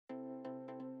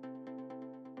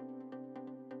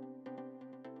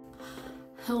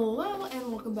Hello and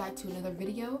welcome back to another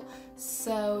video.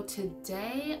 So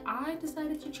today I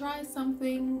decided to try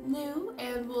something new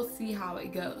and we'll see how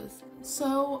it goes.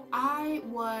 So I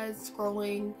was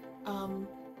scrolling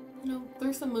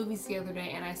through some movies the other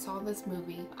day and I saw this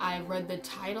movie. I read the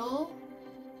title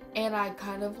and I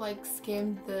kind of like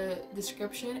skimmed the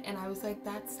description and I was like,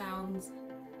 that sounds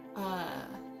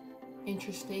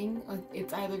interesting. Like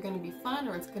it's either going to be fun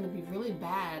or it's going to be really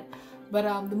bad. But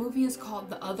the movie is called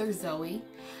The Other Zoey,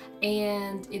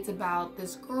 and it's about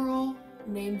this girl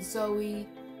named Zoey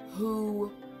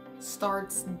who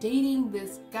starts dating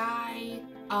this guy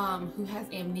who has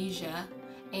amnesia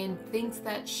and thinks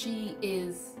that she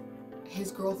is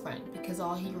his girlfriend because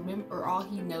all he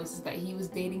knows is that he was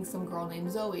dating some girl named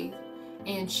Zoey,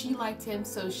 and she liked him,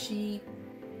 so she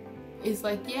is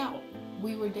like, yeah,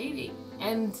 we were dating,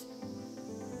 and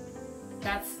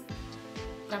that's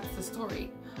the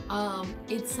story.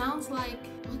 It sounds like,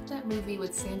 what's that movie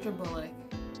with Sandra Bullock,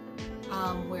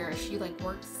 where she like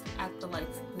works at the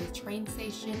train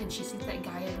station and she sees that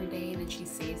guy every day and then she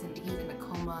saves him, he's in a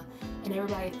coma and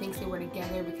everybody thinks they were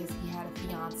together because he had a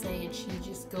fiance and she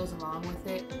just goes along with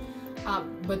it.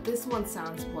 But this one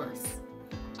sounds worse,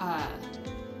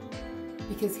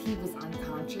 because he was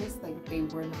unconscious, like they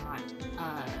were not,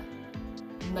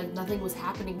 like nothing was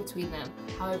happening between them.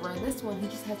 However, in this one, he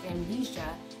just has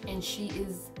amnesia and she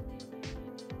is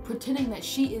pretending that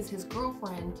she is his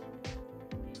girlfriend.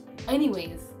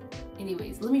 Anyways,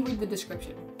 let me read the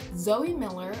description. Zoey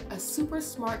Miller, a super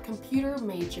smart computer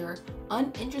major,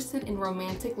 uninterested in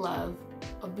romantic love,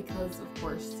 because of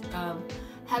course,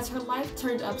 has her life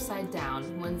turned upside down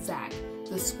when Zach,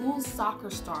 the school's soccer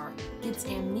star, gets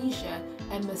amnesia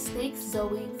and mistakes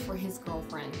Zoey for his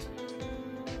girlfriend.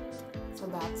 So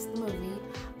that's the movie.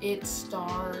 It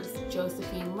stars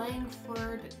Josephine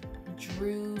Langford,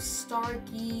 Drew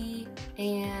Starkey,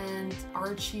 and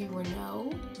Archie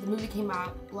Renault. The movie came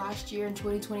out last year in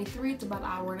 2023. It's about an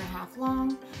hour and a half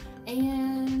long,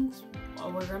 and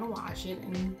we're gonna watch it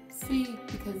and see,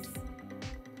 because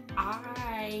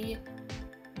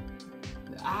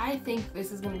I think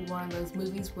this is gonna be one of those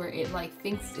movies where it like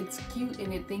thinks it's cute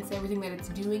and it thinks everything that it's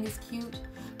doing is cute,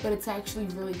 but it's actually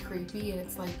really creepy, and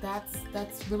it's like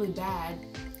that's really bad.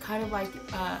 Kind of like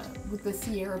with the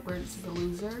Sierra Burgess is a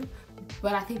Loser,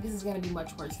 but I think this is gonna be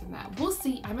much worse than that. We'll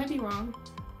see. I might be wrong,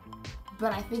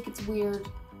 but I think it's weird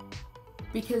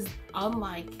because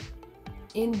unlike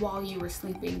in While You Were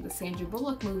Sleeping, the Sandra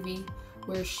Bullock movie,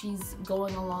 where she's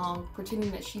going along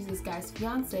pretending that she's this guy's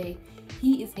fiance,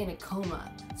 he is in a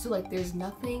coma. So like there's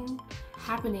nothing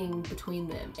happening between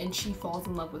them and she falls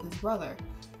in love with his brother.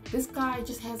 This guy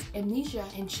just has amnesia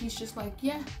and she's just like,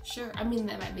 yeah, sure. I mean,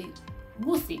 that might be,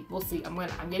 we'll see.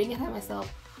 I'm getting ahead of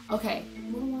myself. Okay,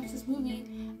 I'm gonna watch this movie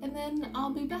and then I'll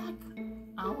be back.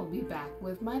 I will be back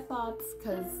with my thoughts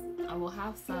because I will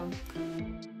have some.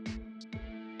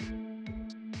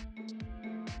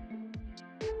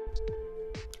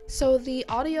 So the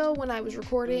audio when I was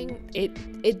recording,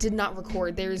 it did not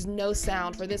record. There is no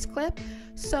sound for this clip.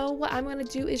 So what I'm gonna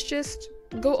do is just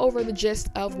go over the gist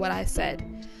of what I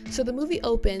said. So the movie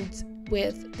opens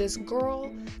with this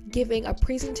girl giving a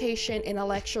presentation in a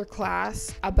lecture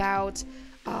class about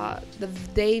the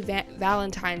day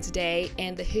Valentine's Day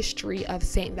and the history of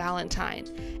Saint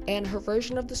Valentine. And her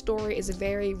version of the story is a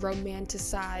very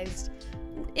romanticized,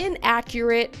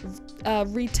 inaccurate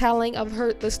retelling of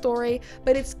the story,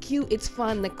 but it's cute, it's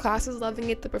fun, the class is loving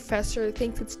it, the professor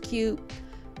thinks it's cute.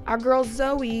 Our girl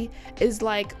Zoey is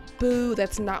like, boo,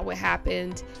 that's not what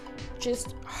happened,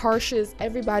 just harshes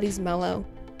everybody's mellow.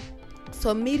 So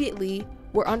immediately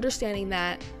we're understanding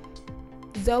that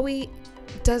Zoey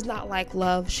does not like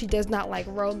love, she does not like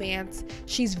romance,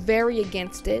 she's very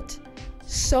against it,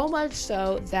 so much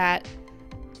so that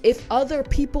if other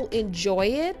people enjoy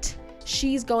it,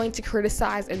 she's going to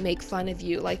criticize and make fun of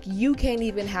you. Like, you can't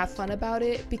even have fun about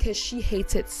it because she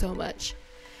hates it so much.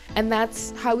 And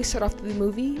that's how we start off the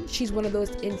movie. She's one of those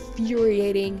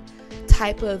infuriating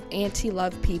type of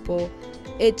anti-love people.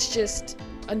 It's just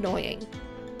annoying.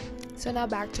 So now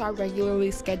back to our regularly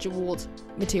scheduled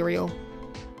material.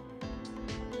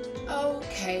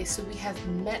 Okay, so we have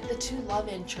met the two love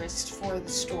interests for the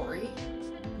story.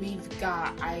 We've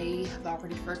got, I have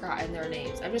already forgotten their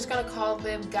names. I'm just gonna call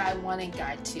them Guy 1 and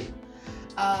Guy 2.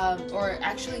 Or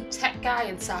actually Tech Guy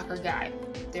and Soccer Guy.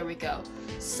 There we go.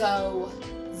 So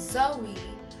Zoey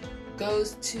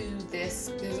goes to there's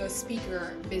a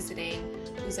speaker visiting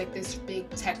who's like this big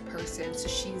tech person. So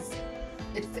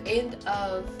it's the end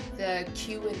of the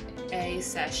Q&A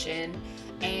session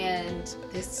and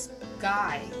this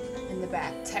guy in the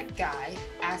back, tech guy,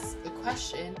 asks a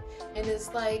question and is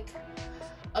like,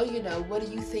 oh, you know, what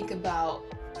do you think about,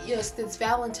 you know, since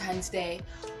Valentine's Day,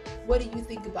 what do you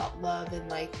think about love and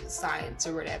like science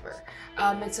or whatever?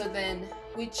 And so then,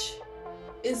 which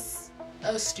is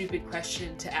a stupid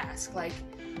question to ask. Like,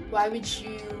 why would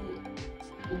you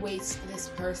waste this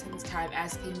person's time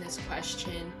asking this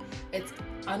question? It's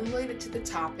unrelated to the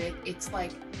topic. It's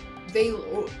like they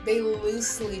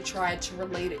loosely tried to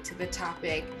relate it to the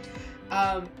topic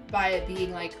by it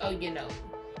being like, oh, you know,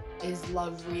 is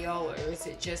love real, or is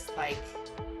it just like,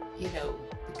 you know,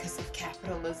 because of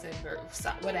capitalism or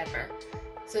whatever.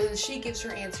 So she gives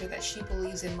her answer that she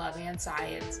believes in love and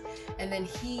science, and then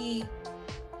he,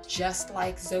 just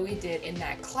like Zoey did in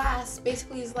that class,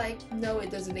 basically is like, no,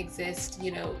 it doesn't exist,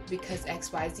 you know, because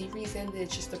XYZ reason,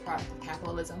 it's just a product of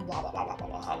capitalism, blah, blah, blah, blah, blah,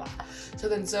 blah, blah. So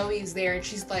then Zoey's there and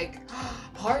she's like,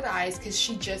 hard eyes, because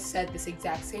she just said this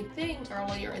exact same thing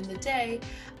earlier in the day.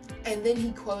 And then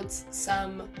he quotes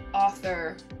some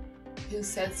author who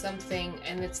said something,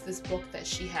 and it's this book that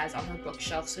she has on her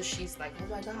bookshelf, so she's like, oh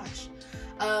my gosh.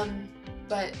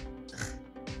 But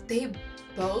they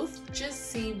both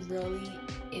just seem really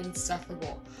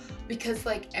insufferable, because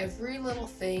like every little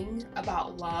thing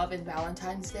about love and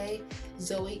Valentine's Day,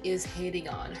 Zoey is hating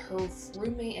on. Her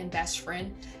roommate and best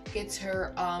friend gets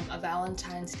her a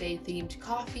Valentine's Day themed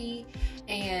coffee,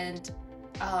 and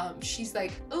she's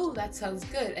like, oh, that sounds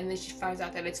good, and then she finds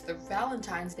out that it's the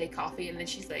Valentine's Day coffee, and then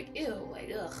she's like, ew,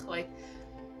 like, ugh, like,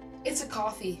 it's a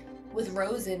coffee with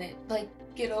rose in it, like,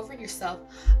 get over yourself.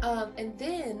 And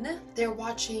then they're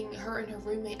watching, her and her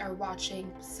roommate are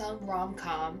watching some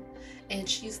rom-com, and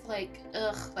she's like,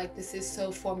 ugh, like, this is so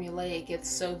formulaic, it's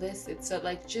so this, it's so,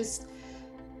 like, just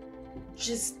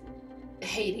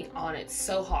hating on it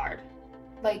so hard.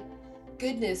 Like,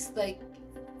 goodness, like,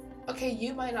 okay,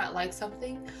 you might not like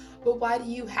something, but why do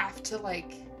you have to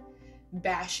like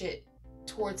bash it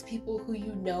towards people who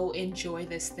you know enjoy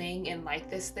this thing and like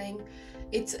this thing?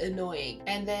 It's annoying.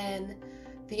 And then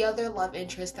the other love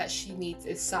interest that she meets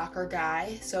is soccer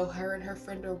guy. So her and her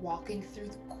friend are walking through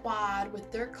the quad with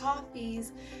their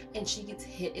coffees, and she gets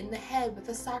hit in the head with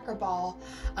a soccer ball.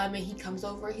 And he comes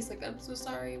over, he's like, I'm so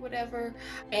sorry, whatever.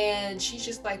 And she's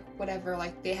just like, whatever,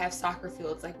 like, they have soccer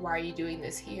fields, like, why are you doing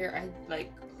this here? I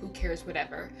like, who cares,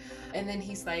 whatever. And then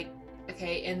he's like,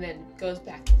 okay, and then goes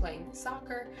back to playing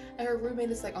soccer, and her roommate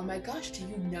is like, oh my gosh, do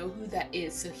you know who that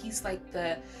is? So he's like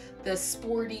the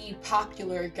sporty,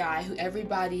 popular guy who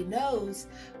everybody knows,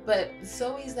 but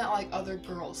Zoey's not like other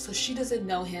girls, so she doesn't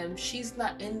know him, she's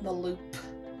not in the loop.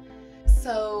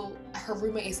 So her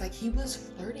roommate is like, he was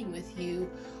flirting with you,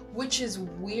 which is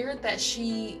weird that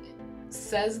she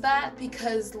says that,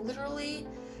 because literally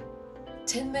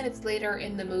 10 minutes later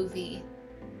in the movie,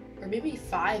 or maybe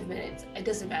 5 minutes, it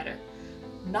doesn't matter,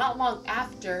 not long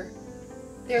after,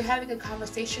 they're having a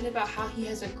conversation about how he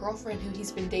has a girlfriend who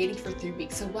he's been dating for 3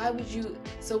 weeks. So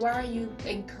why are you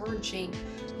encouraging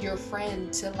your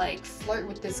friend to like flirt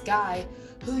with this guy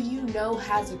who you know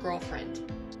has a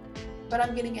girlfriend? But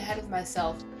I'm getting ahead of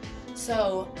myself.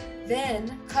 So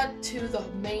then cut to the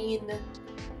main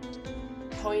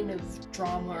point of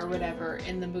drama or whatever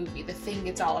in the movie, the thing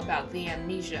it's all about, the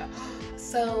amnesia.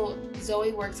 So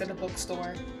Zoey works at a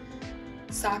bookstore.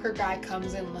 Soccer guy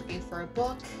comes in looking for a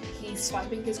book. He's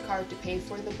swiping his card to pay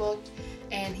for the book,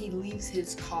 and he leaves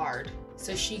his card.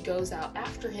 So she goes out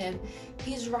after him.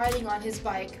 He's riding on his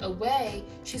bike away.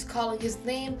 She's calling his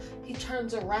name. He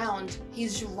turns around.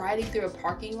 He's riding through a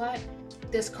parking lot.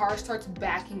 This car starts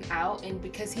backing out, and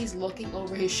because he's looking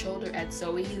over his shoulder at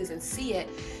Zoey, he doesn't see it.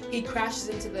 He crashes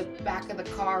into the back of the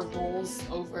car, rolls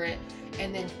over it,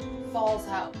 and then falls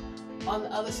out on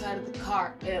the other side of the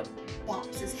car and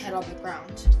bumps his head on the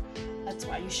ground. That's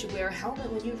why you should wear a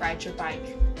helmet when you ride your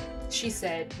bike. She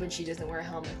said when she doesn't wear a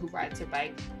helmet, who rides her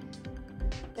bike?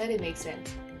 That didn't make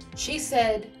sense. She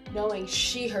said knowing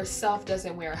she herself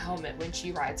doesn't wear a helmet when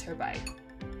she rides her bike.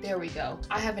 There we go.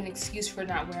 I have an excuse for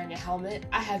not wearing a helmet.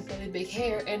 I have really big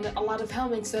hair, and a lot of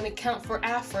helmets don't account for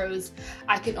afros.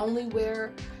 I can only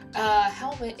wear a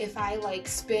helmet if I like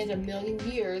spend a million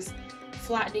years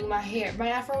flattening my hair. My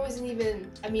afro isn't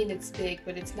even, I mean, it's big,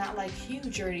 but it's not like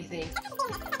huge or anything.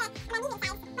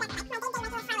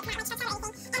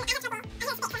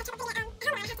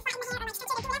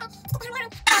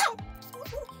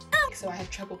 So I have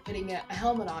trouble putting a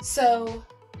helmet on. So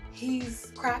he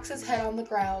cracks his head on the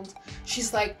ground.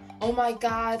 She's like, oh my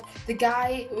god. The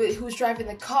guy who was driving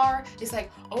the car is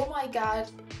like, oh my god.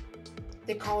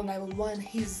 They call 911.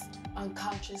 He's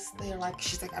unconscious. They're like,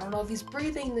 she's like, I don't know if he's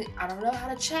breathing. I don't know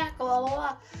how to check. Blah, blah,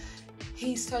 blah.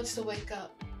 He starts to wake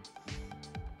up.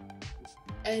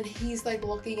 and he's like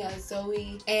looking at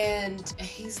Zoey, and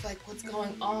he's like, what's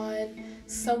going on?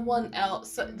 Someone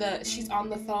else, she's on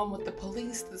the phone with the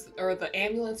police or the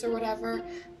ambulance or whatever.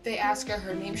 They ask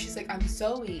her name. She's like, I'm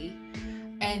Zoey.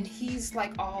 And he's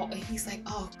like, oh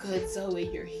good,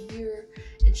 Zoey, you're here.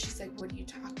 And she's like, what are you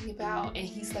talking about? And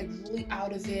he's like really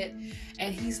out of it,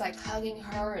 and he's like hugging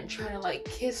her and trying to like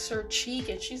kiss her cheek,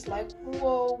 and she's like,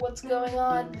 whoa, what's going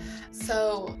on?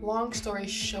 So long story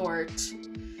short,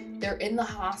 they're in the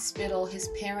hospital. His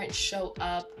parents show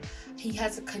up. He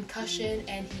has a concussion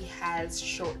and he has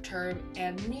short-term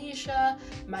amnesia.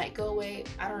 Might go away.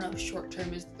 I don't know if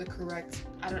short-term is the correct.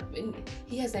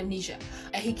 He has amnesia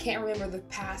and he can't remember the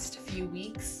past few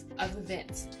weeks of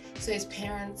events. So his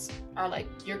parents are like,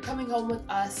 you're coming home with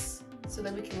us so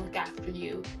that we can look after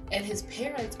you. And his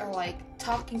parents are like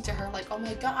talking to her like, oh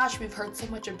my gosh, we've heard so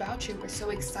much about you. We're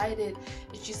so excited.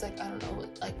 And she's like, I don't know,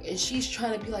 and she's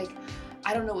trying to be like,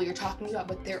 I don't know what you're talking about,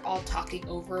 but they're all talking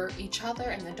over each other,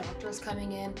 and the doctor's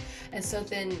coming in. And so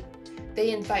then they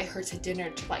invite her to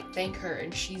dinner to like thank her,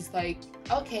 and she's like,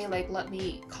 okay, like let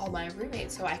me call my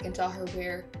roommate so I can tell her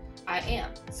where I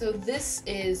am. So this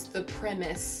is the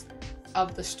premise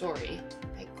of the story.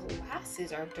 My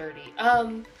glasses are dirty.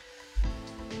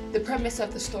 The premise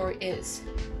of the story is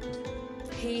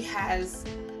he has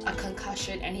a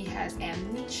concussion and he has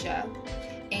amnesia,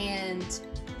 and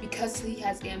because he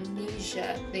has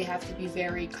amnesia, they have to be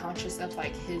very conscious of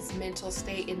like his mental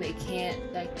state, and they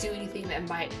can't like do anything that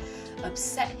might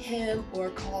upset him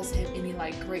or cause him any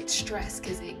like great stress,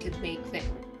 because it could make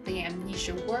the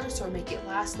amnesia worse or make it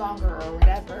last longer or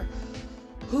whatever.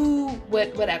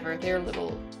 Whatever their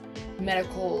little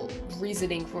medical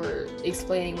reasoning for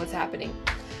explaining what's happening.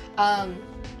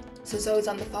 So Zoe's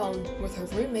on the phone with her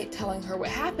roommate telling her what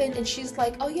happened, and she's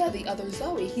like, oh yeah, the other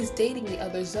Zoey. He's dating the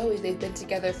other Zoey. They've been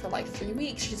together for like 3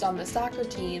 weeks. She's on the soccer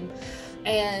team.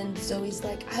 And Zoe's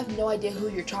like, I have no idea who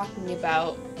you're talking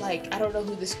about. Like, I don't know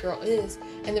who this girl is.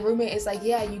 And the roommate is like,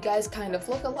 yeah, you guys kind of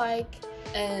look alike.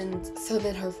 And so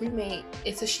then her roommate,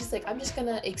 and so she's like, I'm just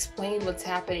gonna explain what's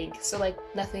happening. So like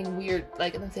nothing weird,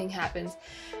 like nothing happens.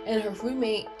 And her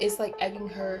roommate is like egging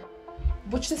her,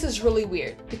 which this is really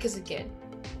weird because again,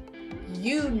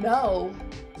 you know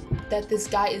that this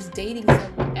guy is dating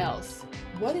someone else.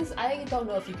 I don't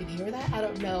know if you can hear that. I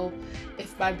don't know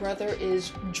if my brother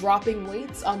is dropping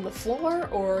weights on the floor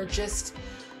or just,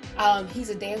 he's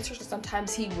a dancer, so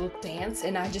sometimes he will dance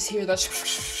and I just hear the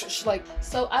like,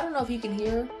 so I don't know if you can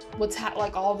hear what's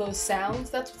like all those sounds.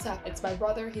 That's what's happening. It's my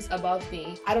brother, he's above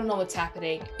me. I don't know what's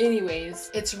happening.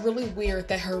 Anyways, it's really weird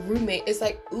that her roommate is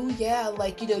like, ooh yeah,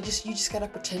 like, you know, you just gotta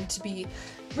pretend to be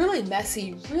really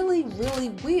messy, really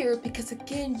weird, because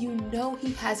again, you know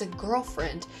he has a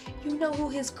girlfriend. You know who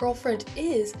his girlfriend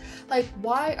is. Like,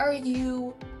 why are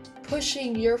you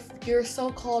pushing your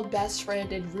so-called best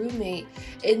friend and roommate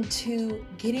into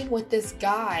getting with this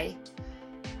guy?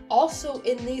 Also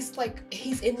in this, like,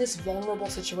 he's in this vulnerable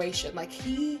situation. Like,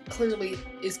 he clearly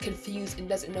is confused and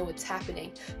doesn't know what's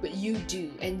happening, but you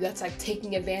do, and that's like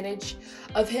taking advantage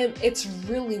of him. It's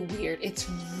really weird. It's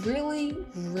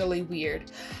really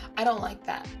weird. I don't like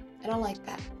that.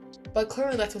 But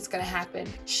clearly that's what's gonna happen.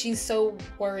 She's so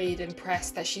worried and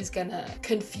pressed that she's gonna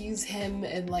confuse him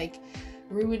and like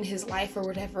ruin his life or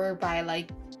whatever by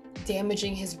like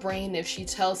damaging his brain if she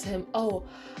tells him, oh,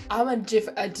 I'm a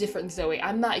different Zoey.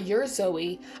 I'm not your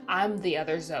Zoey, I'm the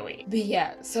other Zoey. But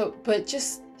yeah, but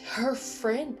just her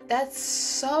friend, that's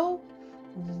so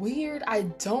weird. I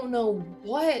don't know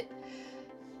what.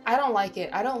 I don't like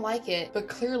it, but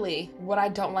clearly what I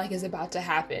don't like is about to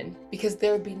happen because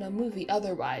there would be no movie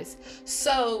otherwise.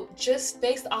 So just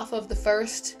based off of the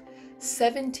first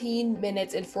 17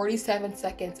 minutes and 47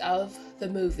 seconds of the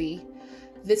movie,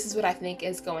 this is what I think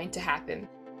is going to happen.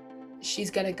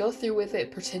 She's gonna go through with it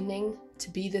pretending to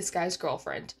be this guy's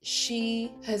girlfriend.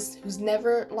 Who's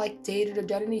never like dated or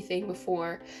done anything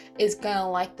before, is gonna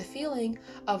like the feeling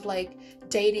of like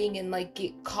dating and like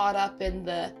get caught up in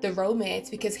the romance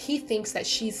because he thinks that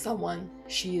she's someone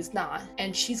she is not,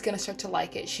 and she's gonna start to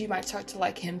like it. She might start to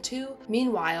like him too.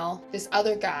 Meanwhile, this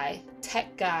other guy,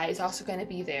 tech guy, is also gonna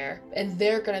be there, and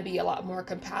they're gonna be a lot more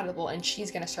compatible, and she's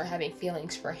gonna start having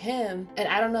feelings for him. And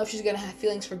I don't know if she's gonna have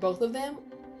feelings for both of them.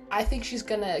 I think she's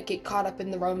gonna get caught up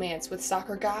in the romance with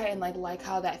soccer guy and like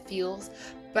how that feels,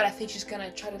 but I think she's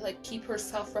gonna try to like keep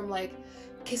herself from like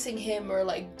kissing him or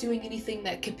like doing anything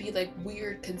that could be like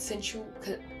weird consensualized.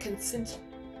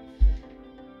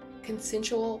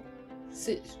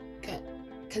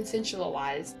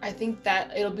 I think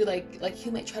that it'll be like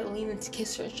he might try to lean in to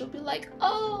kiss her and she'll be like,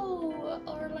 oh,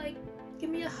 or like give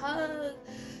me a hug,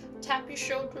 tap your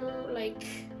shoulder, like,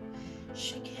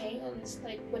 shake hands,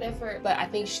 like whatever. But I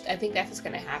think that's what's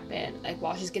gonna happen. Like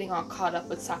while she's getting all caught up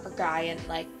with soccer guy and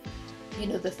like, you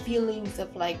know, the feelings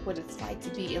of like what it's like to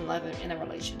be in love in a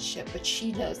relationship, but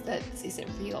she knows that this isn't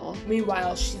real.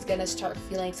 Meanwhile, she's gonna start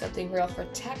feeling something real for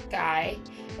tech guy,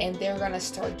 and they're gonna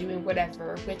start doing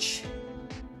whatever, which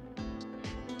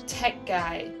tech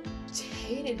guy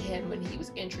hated him when he was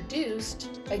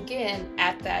introduced again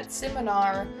at that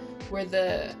seminar where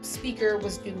the speaker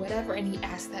was doing whatever and he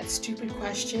asked that stupid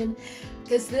question.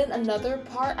 Because then another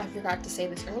part, I forgot to say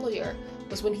this earlier,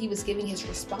 was when he was giving his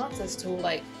responses to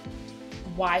like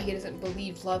why he doesn't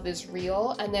believe love is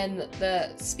real, and then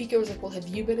the speaker was like, well, have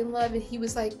you been in love? And he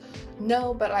was like,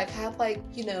 no, but I've had like,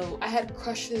 you know, I had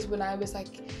crushes when I was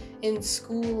like in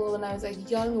school and I was like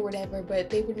young or whatever, but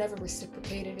they were never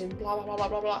reciprocated and blah blah blah blah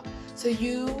blah blah. So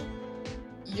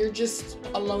you're just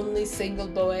a lonely single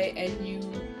boy and you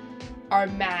are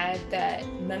mad that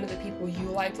none of the people you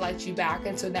liked you back,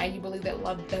 and so now you believe that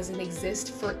love doesn't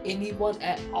exist for anyone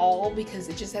at all because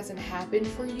it just hasn't happened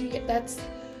for you yet.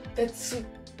 That's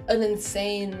an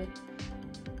insane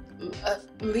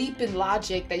leap in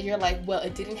logic that you're like, well,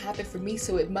 it didn't happen for me,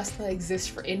 so it must not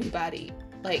exist for anybody.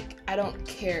 Like, I don't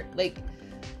care. Like,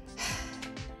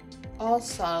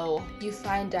 also, you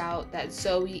find out that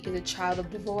Zoey is a child of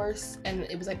divorce, and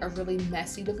it was like a really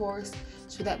messy divorce,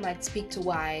 so that might speak to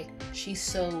why she's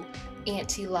so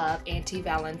anti-love,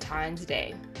 anti-Valentine's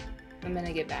Day. I'm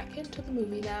gonna get back into the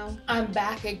movie now. I'm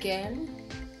back again.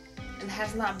 It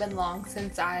has not been long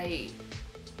since I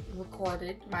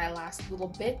recorded my last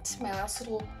little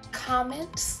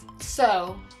comments.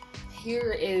 So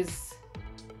here is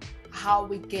how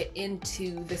we get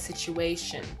into the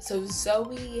situation. So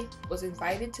Zoey was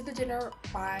invited to dinner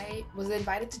by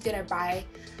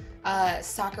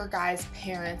soccer guy's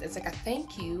parents. It's like a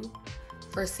thank you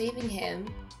for saving him,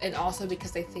 and also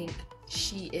because they think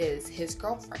she is his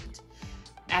girlfriend.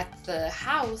 At the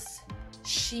house,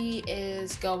 she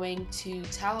is going to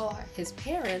tell his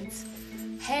parents,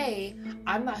 hey,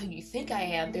 I'm not who you think I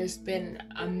am. There's been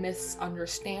a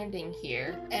misunderstanding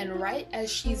here. And right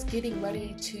as she's getting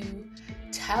ready to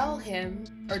tell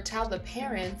the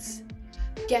parents,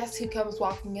 guess who comes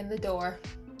walking in the door?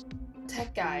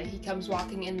 Tech guy. He comes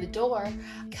walking in the door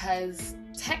because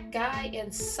tech guy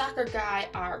and soccer guy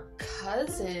are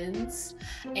cousins,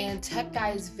 and tech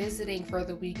guy is visiting for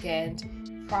the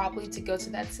weekend, probably to go to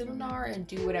that seminar and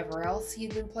do whatever else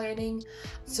he'd been planning.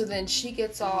 So then she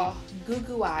gets all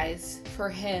goo eyes for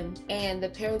him, and the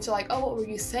parents are like, oh, what were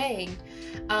you saying?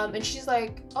 And she's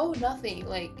like, oh, nothing.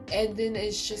 Like, and then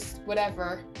it's just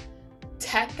whatever.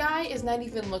 Tech guy is not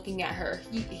even looking at her.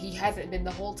 He hasn't been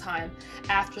the whole time.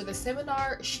 After the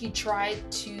seminar, she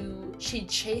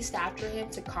chased after him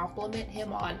to compliment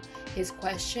him on his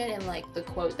question and like the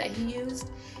quote that he used.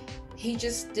 He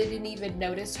just didn't even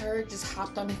notice her, just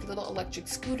hopped on his little electric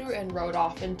scooter and rode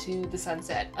off into the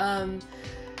sunset.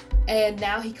 And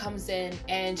now he comes in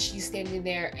and she's standing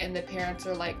there and the parents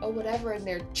are like, oh, whatever, and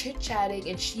they're chit-chatting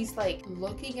and she's like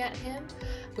looking at him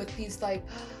with these like,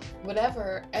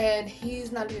 whatever, and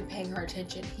he's not even paying her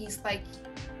attention. He's like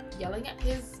yelling at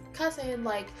his cousin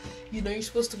like, you know, you're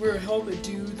supposed to wear a helmet,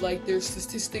 dude, like there's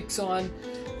statistics on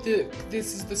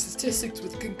this is the statistics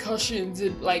with concussions,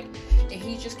 and like, and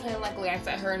he just kind of like laughs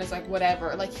at her and is like,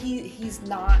 whatever. Like he's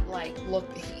not like, look,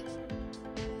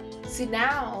 see,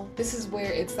 now this is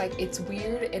where it's like, it's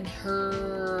weird, and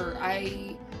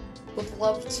I would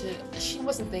love to, she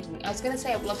wasn't thinking, I was gonna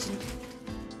say I would love to,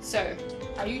 sir,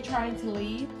 are you trying to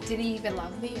leave? Did he even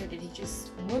love me, or did he just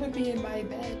want to be in my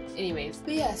bed? Anyways,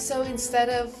 but yeah, so instead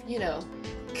of, you know,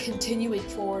 continuing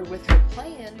forward with her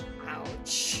plan,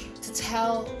 ouch, to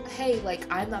tell, hey, like,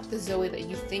 I'm not the Zoey that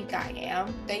you think I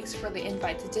am. Thanks for the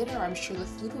invite to dinner. I'm sure the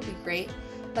food will be great.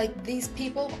 Like, these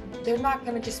people, they're not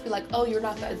gonna just be like, oh, you're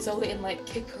not that Zoey, and like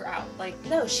kick her out. Like,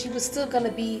 no, she was still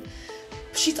gonna be,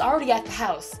 she's already at the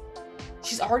house.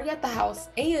 She's already at the house,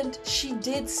 and she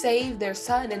did save their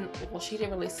son, and well, she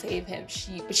didn't really save him.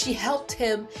 But she helped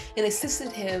him and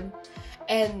assisted him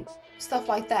and stuff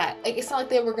like that. Like, it's not like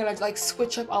they were gonna like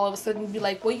switch up all of a sudden and be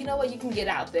like, well, you know what, you can get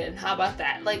out then. How about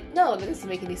that? Like, no, that doesn't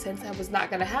make any sense. That was not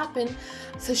gonna happen.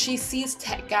 So she sees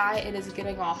tech guy and is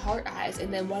getting all heart eyes,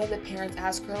 and then one of the parents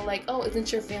asks her like, oh,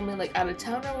 isn't your family like out of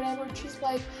town or whatever? And she's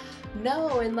like,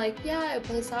 no, and like, yeah, I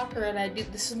play soccer and I do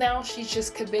this. So now she's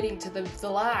just committing to the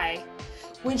lie,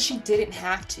 when she didn't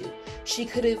have to. She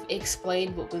could have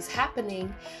explained what was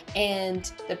happening,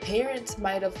 and the parents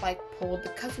might have like pulled the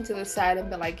cousin to the side and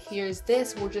been like, here's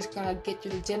this, we're just gonna get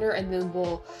you the dinner and then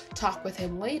we'll talk with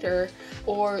him later.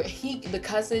 Or the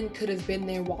cousin could have been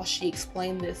there while she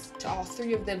explained this to all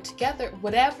three of them together.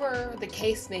 Whatever the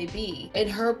case may be, in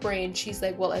her brain she's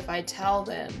like, well, if I tell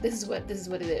them, this is what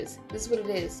it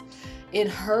is. In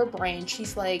her brain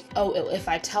she's like, oh, if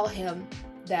I tell him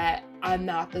that I'm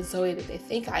not the Zoey that they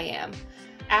think I am,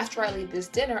 after I leave this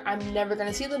dinner, I'm never going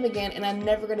to see them again, and I'm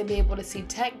never going to be able to see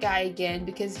Tech Guy again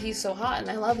because he's so hot and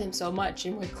I love him so much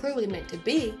and we're clearly meant to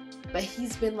be. But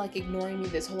he's been like ignoring me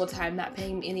this whole time, not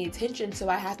paying me any attention, so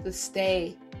I have to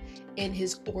stay in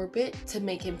his orbit to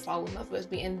make him fall in love with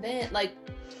me. And then like,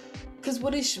 because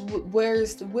where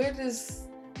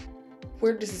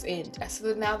does this end?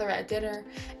 So now they're at dinner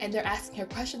and they're asking her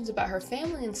questions about her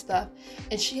family and stuff,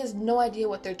 and she has no idea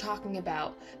what they're talking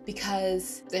about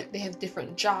because they have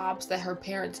different jobs that her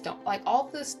parents don't. Like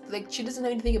all this, like she doesn't know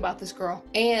anything about this girl.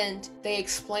 And they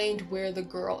explained where the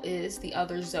girl is, the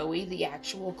other Zoey, the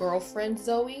actual girlfriend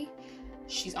Zoey.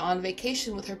 She's on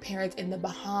vacation with her parents in the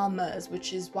Bahamas,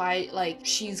 which is why like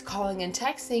she's calling and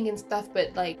texting and stuff,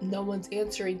 but like no one's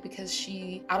answering because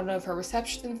I don't know if her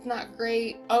reception's not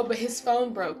great. Oh, but his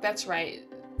phone broke. That's right.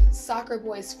 Soccer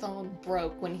boy's phone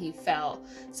broke when he fell,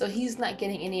 so he's not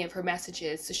getting any of her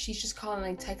messages. So she's just calling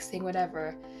and texting,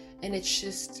 whatever, and it's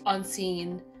just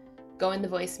unseen, go into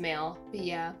voicemail. But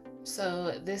yeah,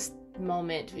 so this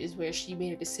moment is where she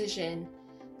made a decision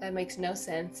that makes no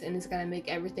sense and is gonna make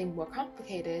everything more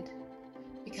complicated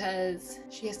because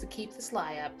she has to keep this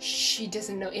lie up. She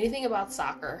doesn't know anything about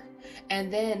soccer,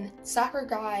 and then soccer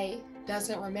guy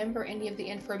doesn't remember any of the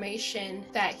information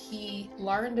that he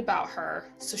learned about her,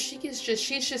 so she's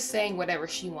just saying whatever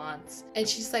she wants, and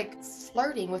she's like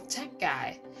flirting with Tech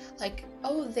Guy, like,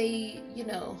 oh,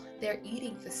 they're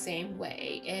eating the same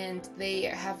way and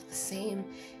they're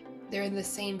in the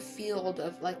same field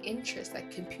of like interest,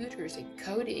 like computers and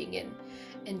coding,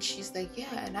 and she's like,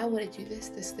 yeah, and I want to do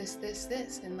this,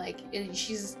 and like, and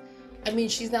she's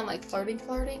not like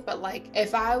flirting, but like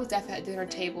if I was at that dinner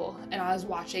table and I was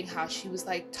watching how she was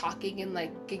like talking and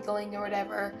like giggling or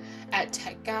whatever at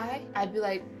Tech Guy, I'd be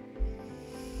like,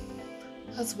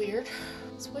 that's weird.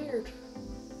 It's weird.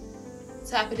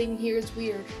 What's happening here is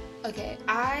weird. Okay,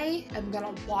 I am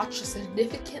gonna watch a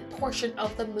significant portion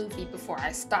of the movie before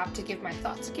I stop to give my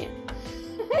thoughts again.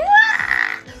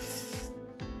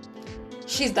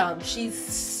 She's dumb.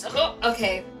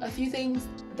 Okay, a few things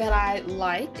that I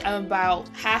like. I'm about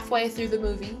halfway through the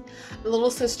movie. The little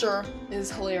sister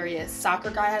is hilarious. Soccer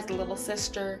guy has a little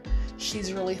sister.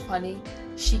 She's really funny.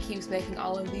 She keeps making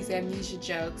all of these amnesia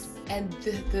jokes. And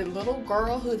the little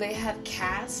girl who they have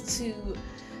cast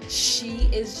she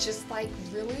is just like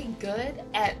really good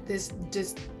at this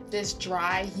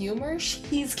dry humor.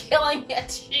 She's killing it.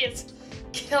 She is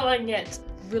killing it.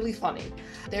 Really funny.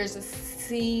 There's a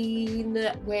scene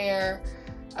where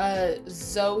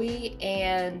Zoey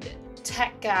and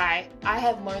Tech Guy, I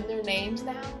have learned their names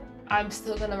now. I'm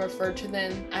still gonna refer to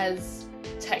them as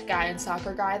Tech Guy and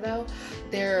Soccer Guy though.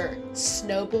 They're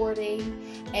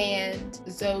snowboarding and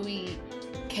Zoey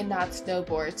cannot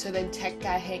snowboard, so then Tech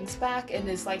Guy hangs back and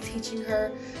is like teaching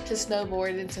her to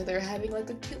snowboard, and so they're having like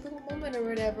a cute little moment or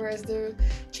whatever as they're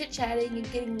chit-chatting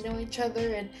and getting to know each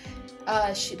other, and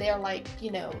they're like,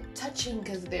 touching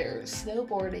because they're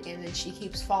snowboarding, and then she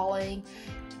keeps falling.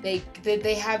 They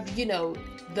have, the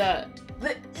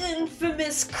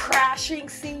infamous crashing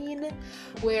scene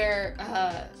where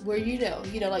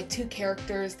like two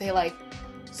characters, they like,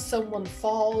 someone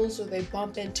falls or they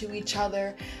bump into each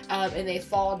other and they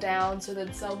fall down, so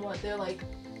then they're like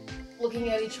looking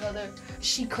at each other.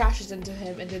 She crashes into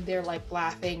him and then they're like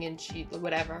laughing and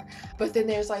whatever. But then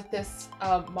there's like this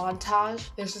montage.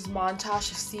 There's this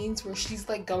montage of scenes where she's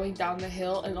like going down the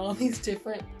hill in all these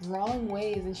different wrong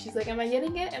ways, and she's like, am I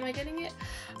getting it?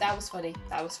 That was funny.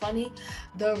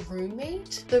 The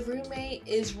roommate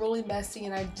is really messy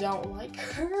and I don't like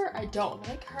her.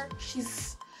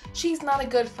 She's not a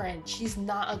good friend. Because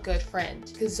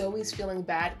Zoey's feeling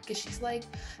bad because she's like,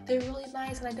 they're really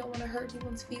nice and I don't want to hurt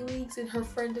anyone's feelings. And her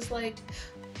friend is like,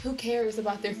 who cares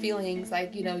about their feelings?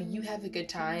 Like, you have a good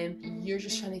time. You're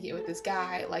just trying to get with this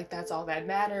guy. Like, that's all that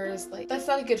matters. Like, that's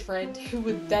not a good friend.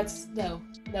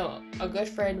 No. A good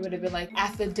friend would have been like,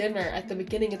 at the dinner, at the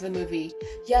beginning of the movie,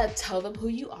 yeah, tell them who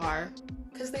you are.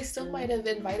 Because they still might have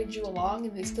invited you along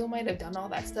and they still might have done all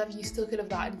that stuff. You still could have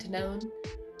gotten to know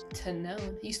to know.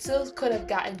 You still could have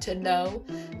gotten to know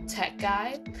Tech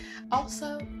Guy.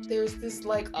 Also, there's this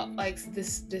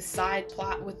this side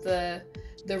plot with the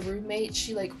roommate.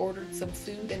 She like ordered some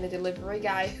food, and the delivery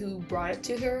guy who brought it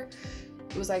to her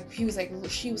she was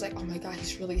like, oh my god,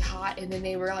 he's really hot. And then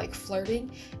they were like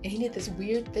flirting, and he did this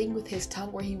weird thing with his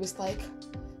tongue where he was like,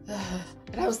 ugh.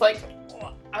 And I was like,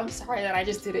 oh, I'm sorry that I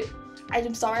just did it.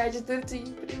 I'm sorry I just did it to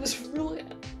you, but it was really,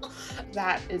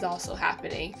 that is also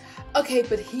happening. Okay,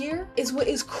 but here is what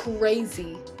is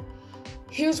crazy.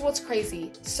 Here's what's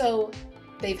crazy. So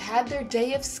they've had their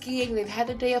day of skiing, they've had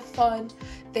their day of fun.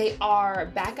 They are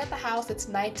back at the house, it's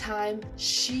nighttime.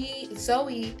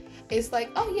 Zoey is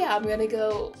like, oh yeah, I'm gonna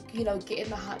go, get in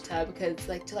the hot tub because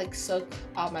to soak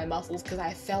all my muscles because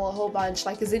I fell a whole bunch.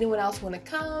 Like, does anyone else want to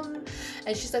come?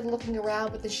 And she's like looking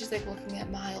around, but then she's like looking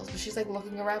at Miles. But she's like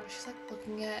looking around, but she's like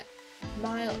looking at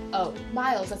Miles. Oh,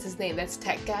 Miles, that's his name. That's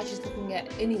Tech Guy. She's looking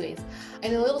at anyways.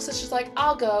 And the little sister's like,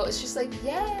 I'll go. And she's like,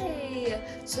 yay.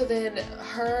 So then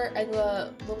her and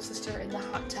the little sister in the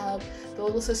hot tub, the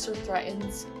little sister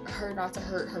threatens her not to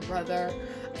hurt her brother.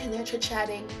 And they're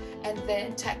chit-chatting. And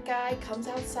then Tech Guy comes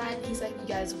outside and he's like, you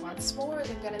guys want s'mores?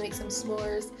 I'm gonna make some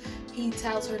s'mores. He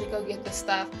tells her to go get the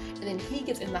stuff, and then he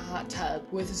gets in the hot tub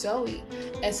with Zoey.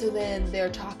 And so then they're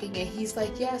talking, and he's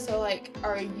like, yeah, so like,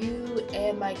 are you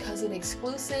and my cousin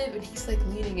exclusive? And he's like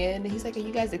leaning in, and he's like, are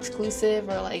you guys exclusive,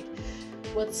 or like,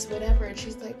 whatever? And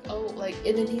she's like, oh, like,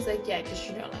 and then he's like, yeah, because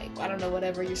like, I don't know,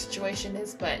 whatever your situation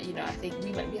is, but I think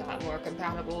we might be a lot more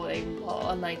compatible,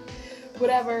 and like,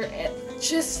 whatever. And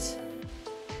just,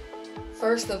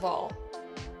 first of all,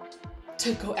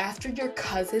 to go after your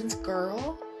cousin's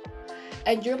girl,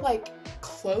 and you're like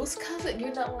close cousin,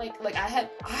 you're not like I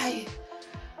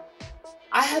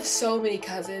have so many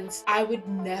cousins. I would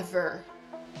never,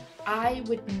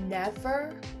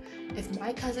 if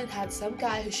my cousin had some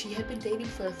guy who she had been dating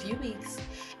for a few weeks,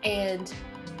 and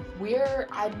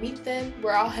I'd meet them,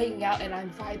 we're all hanging out, and I'm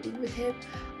vibing with him,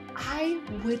 I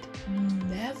would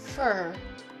never.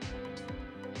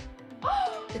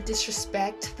 The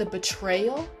disrespect, the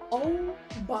betrayal, oh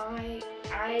my,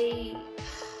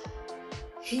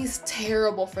 he's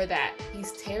terrible for that.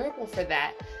 He's terrible for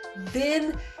that.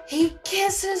 Then he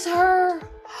kisses her.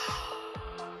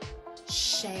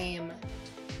 Shame.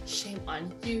 Shame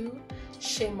on you.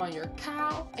 Shame on your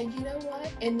cow. And you know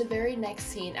what? In the very next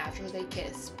scene after they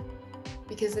kiss,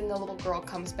 because then the little girl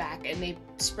comes back and they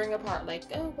spring apart like,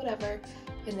 oh, whatever.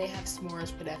 And they have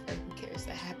s'mores, whatever. Who cares?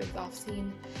 That happens off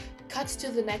scene. Cuts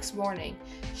to the next morning.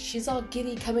 She's all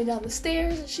giddy coming down the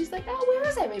stairs, and she's like, oh, where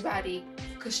is everybody?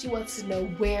 Because she wants to know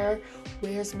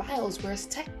where's Miles, where's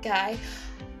Tech Guy?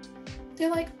 They're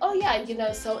like, oh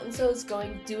yeah, so and so is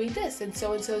doing this, and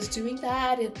so is doing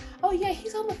that, and oh yeah,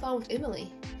 he's on the phone with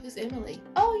Emily. Who's Emily?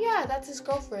 Oh yeah, that's his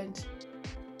girlfriend.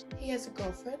 He has a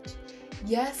girlfriend?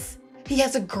 Yes, he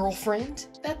has a girlfriend.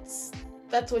 That's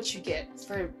what you get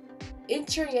for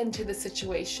entering into the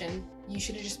situation. You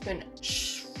should have just been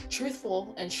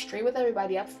truthful and straight with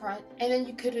everybody up front, and then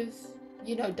you could have,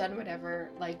 done whatever,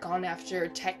 like gone after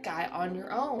Tech Guy on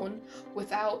your own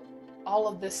without all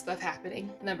of this stuff happening.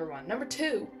 Number one. Number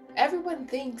two, everyone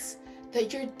thinks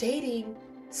that you're dating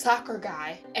Soccer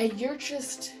Guy, and you're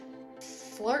just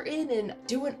flirting and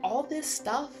doing all this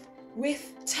stuff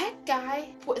with Tech Guy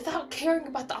without caring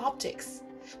about the optics.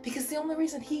 Because the only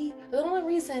reason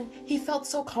he felt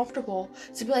so comfortable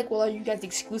to be like, well, are you guys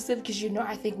exclusive? Because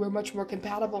I think we're much more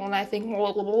compatible, and I think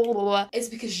blah, blah, blah, blah, blah. It's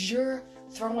because you're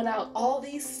throwing out all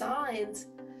these signs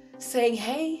saying,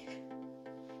 hey,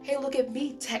 look at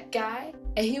me, Tech Guy.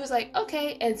 And he was like,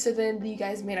 okay. And so then you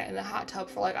guys made it in the hot tub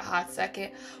for like a hot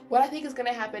second. What I think is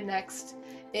gonna happen next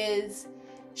is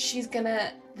she's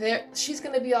gonna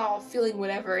be all feeling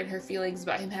whatever in her feelings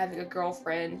about him having a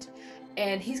girlfriend.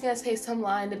 And he's gonna say some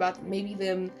line about maybe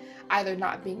them either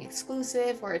not being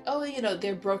exclusive, or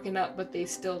they're broken up but they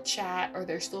still chat, or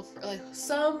they're still like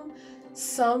some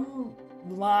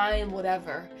line,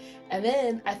 whatever. And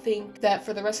then I think that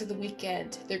for the rest of the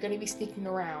weekend they're gonna be sneaking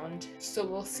around, so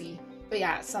we'll see. But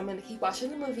yeah, so I'm gonna keep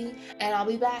watching the movie and I'll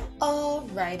be back.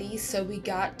 Alrighty, so we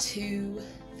got to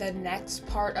the next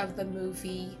part of the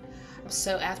movie.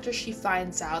 So after she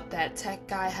finds out that Tech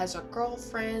Guy has a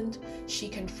girlfriend, she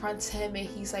confronts him, and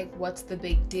he's like, what's the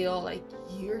big deal? Like,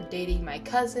 you're dating my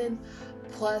cousin,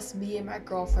 plus me and my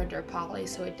girlfriend are poly,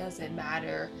 so it doesn't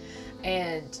matter.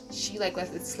 And she like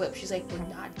lets it slip. She's like, we're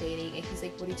not dating. And he's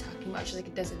like, what are you talking about? She's like,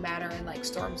 it doesn't matter, and like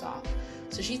storms off.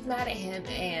 So she's mad at him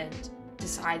and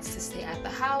decides to stay at the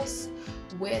house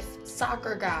with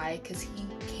Soccer Guy because he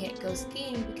can't go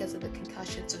skiing because of the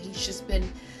concussion, so he's just been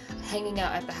hanging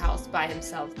out at the house by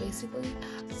himself basically.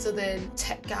 So then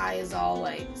tech guy is all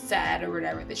like sad or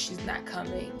whatever that she's not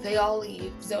coming. They all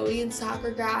leave. Zoey and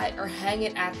soccer guy are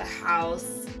hanging at the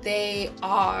house. They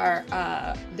are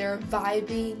they're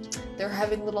vibing, they're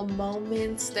having little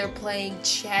moments, they're playing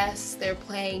chess, they're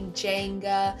playing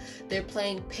Jenga, they're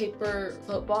playing paper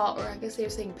football, or I guess they're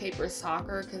saying paper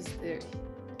soccer because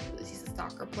he's a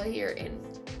soccer player and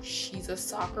she's a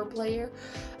soccer player.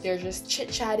 They're just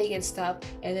chit-chatting and stuff,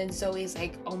 and then Zoey's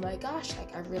like, oh my gosh,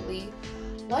 like I really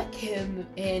like him,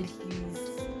 and he's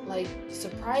like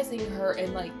surprising her,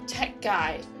 and like tech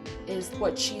guy is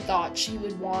what she thought she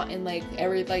would want, and like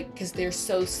because they're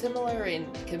so similar and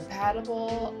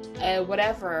compatible and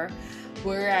whatever,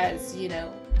 whereas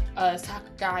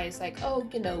soccer guy is like, oh,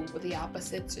 the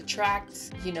opposites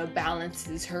attract,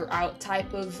 balances her out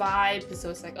type of vibe. So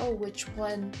it's like, oh, which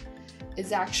one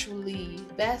is actually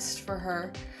best for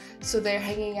her? So they're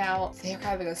hanging out, they're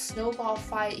having a snowball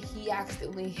fight. He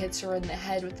accidentally hits her in the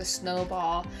head with the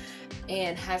snowball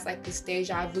and has like this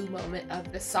deja vu moment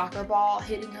of the soccer ball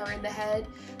hitting her in the head,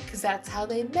 because that's how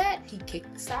they met. He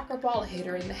kicked the soccer ball, hit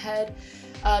her in the head.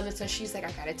 And so she's like,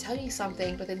 I gotta tell you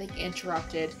something, but then they get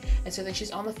interrupted. And so then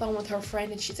she's on the phone with her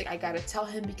friend and she's like, I gotta tell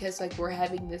him because like we're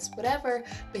having this whatever,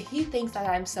 but he thinks that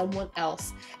I'm someone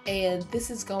else and this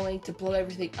is going to blow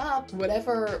everything up.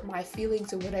 Whatever my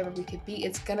feelings or whatever we could be,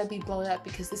 it's gonna be blown up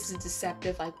because this is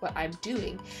deceptive, like what I'm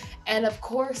doing. And of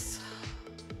course,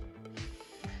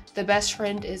 the best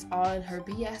friend is on her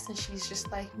BS and she's just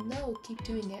like, no, keep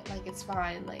doing it, like it's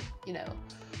fine, like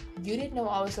you didn't know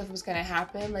all this stuff was gonna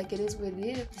happen, like it is what it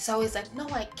is. It's always like, no,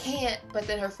 I can't. But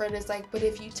then her friend is like, but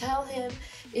if you tell him,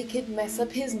 it could mess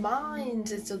up his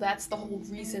mind. And so that's the whole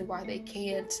reason why they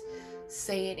can't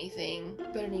say anything.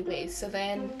 But anyways, so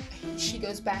then she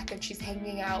goes back and she's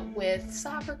hanging out with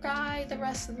soccer guy the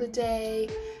rest of the day,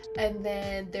 and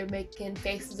then they're making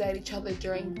faces at each other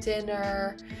during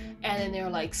dinner, and then they're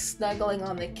like snuggling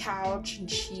on the couch and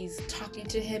she's talking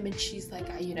to him and she's like,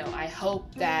 I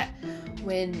hope that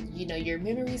when your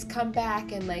memories come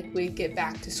back and like we get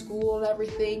back to school and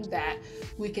everything, that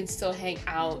we can still hang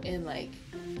out and like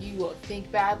you won't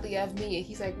think badly of me. And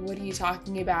he's like, what are you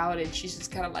talking about? And she's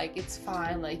just kind of like, it's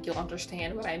fine, like you'll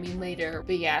understand what I mean later.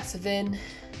 But yeah, so then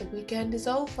the weekend is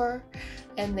over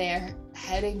and they're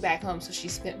heading back home. So she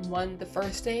spent the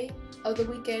first day of the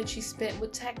weekend she spent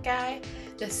with tech guy.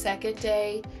 The second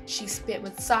day she spent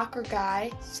with soccer guy.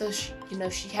 So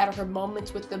she had her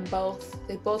moments with them both.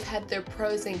 They both had their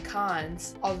pros and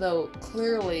cons, although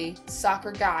clearly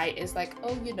soccer guy is like,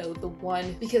 oh, the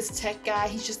one, because tech guy,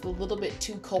 he's just a little bit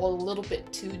too cold, a little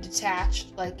bit too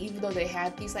detached. Like even though they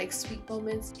had these like sweet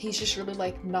moments, he's just really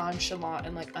like nonchalant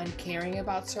and like uncaring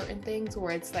about certain things,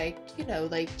 where it's like,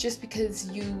 like just because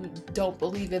you don't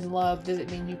believe in love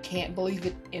doesn't mean you can't believe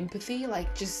in empathy.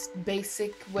 Like just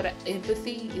basic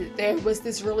empathy. There was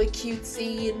this really cute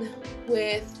scene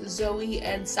with Zoey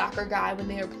and soccer guy when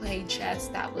they were playing chess.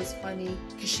 That was funny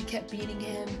because she kept beating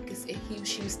him because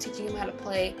she was teaching him how to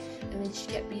play, and then she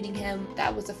kept beating him.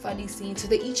 That was a funny scene. So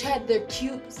they each had their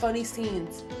cute funny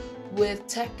scenes. With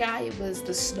tech guy, it was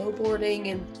the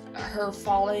snowboarding and her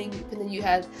falling, and then you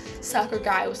had soccer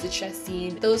guy, was the chess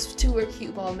scene. Those two were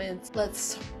cute moments.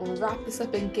 Let's wrap this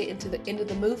up and get into the end of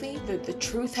the movie. The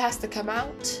truth has to come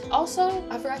out. Also,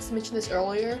 I forgot to mention this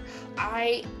earlier,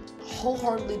 I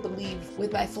wholeheartedly believe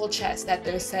with my full chest that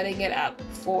they're setting it up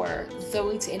for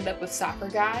Zoey to end up with soccer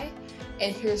guy,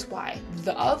 and here's why.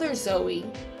 The other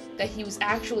Zoey that he was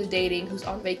actually dating, who's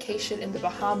on vacation in the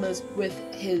Bahamas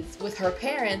with her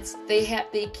parents,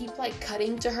 they keep like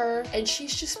cutting to her and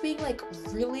she's just being like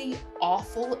really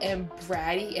awful and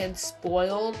bratty and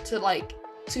spoiled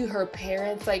to her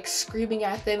parents, like screaming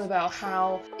at them about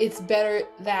how it's better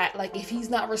that like if he's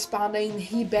not responding,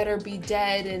 he better be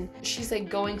dead. And she's like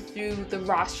going through the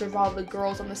roster of all the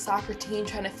girls on the soccer team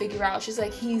trying to figure out, she's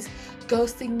like, he's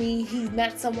ghosting me, he's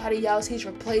met somebody else, he's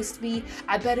replaced me,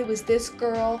 I bet it was this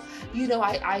girl,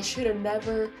 I should have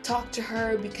never talked to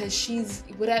her because she's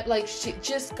whatever, like she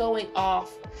just going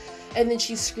off. And then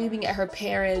she's screaming at her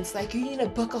parents, like, you need to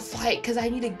book a flight because I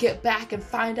need to get back and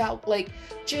find out, like,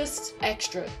 just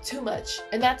extra, too much.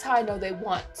 And that's how I know they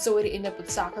want Zoey to end up with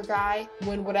soccer guy.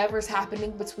 When whatever's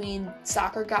happening between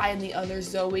soccer guy and the other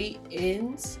Zoey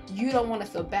ends, you don't want to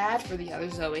feel bad for the other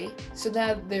Zoey. So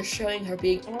now they're showing her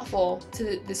being awful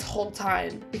to this whole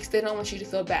time because they don't want you to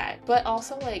feel bad. But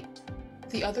also, like,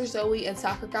 the other Zoey and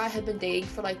soccer guy have been dating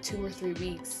for like 2 or 3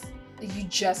 weeks. You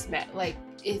just met, like,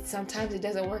 sometimes it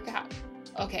doesn't work out.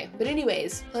 Okay, but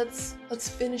anyways, let's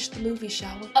finish the movie,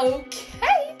 shall we?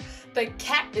 Okay, the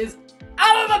cat is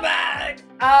out oh, my back!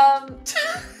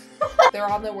 They're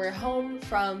on their way home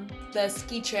from the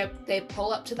ski trip. They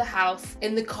pull up to the house.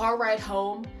 In the car ride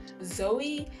home,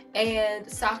 Zoey and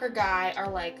soccer guy are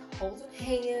like holding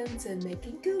hands and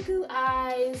making goo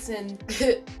eyes, and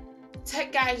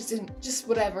tech guy just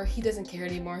whatever. He doesn't care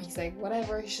anymore. He's like,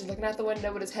 whatever. He's just looking out the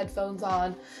window with his headphones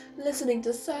on, listening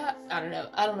to I don't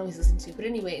know what he's listening to. But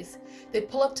anyways, they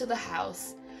pull up to the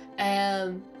house,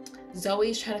 and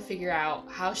Zoe's trying to figure out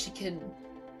how she can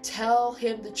tell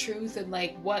him the truth and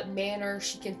like what manner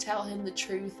she can tell him the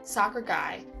truth. Soccer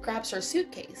guy grabs her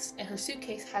suitcase, and her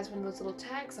suitcase has one of those little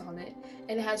tags on it,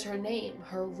 and it has her name,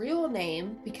 her real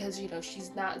name, because you know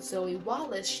she's not Zoey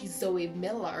Wallace, she's Zoey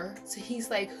Miller. So he's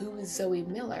like, who is Zoey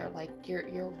Miller? Like, you're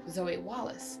Zoey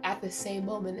Wallace. At the same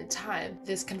moment in time,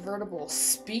 this convertible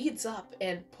speeds up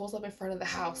and pulls up in front of the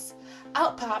house.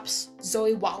 Out pops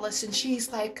Zoey Wallace, and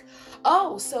she's like,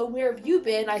 oh, so where have you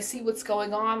been? I see what's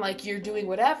going on, like you're doing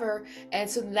whatever. And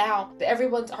so now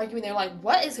everyone's arguing. They're like,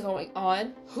 what is going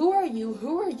on? Who are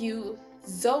you?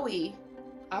 Zoey,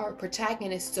 our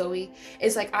protagonist Zoey,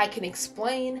 is like, I can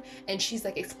explain. And she's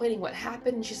like explaining what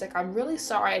happened, and she's like, I'm really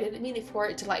sorry, I didn't mean it for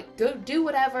it to like go do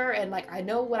whatever, and like I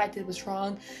know what I did was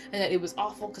wrong and that it was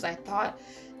awful because I thought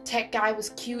tech guy was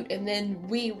cute, and then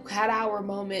we had our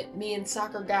moment, me and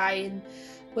soccer guy and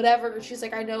whatever. And she's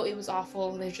like, I know it was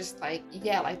awful. And they're just like,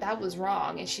 yeah, like that was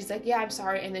wrong. And she's like, yeah, I'm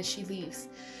sorry. And then she leaves.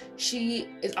 She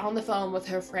is on the phone with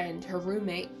her friend, her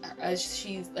roommate, as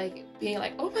she's like being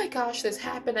like, oh my gosh, this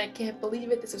happened, I can't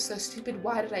believe it, this was so stupid,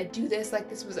 why did I do this, like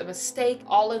this was a mistake,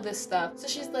 all of this stuff. So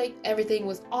she's like, everything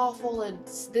was awful and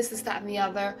this, that, and the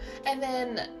other. And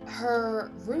then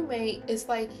her roommate is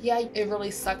like, yeah, it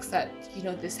really sucks that, you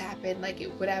know, this happened, like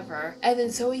it, whatever. And then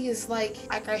Zoey is like,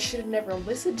 I should have never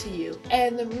listened to you.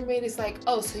 And the roommate is like,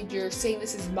 oh, so you're saying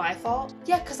this is my fault?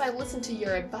 Yeah, because I listened to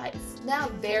your advice. Now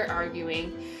they're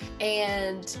arguing,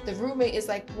 and the roommate is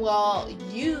like, well,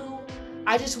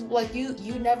 I just like you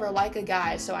never like a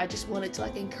guy, so I just wanted to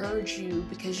like encourage you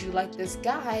because you like this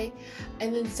guy.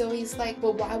 And then Zoe's like,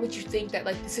 well, why would you think that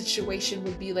like the situation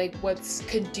would be like what's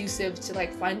conducive to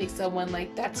like finding someone?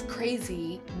 Like, that's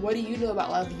crazy. What do you know about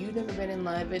love? You've never been in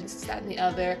love, and this, that, and the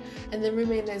other. And the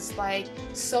roommate is like,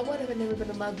 so what if I've never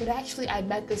been in love, but actually I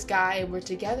met this guy and we're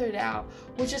together now?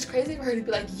 Which is crazy for her to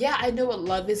be like, yeah, I know what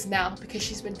love is now, because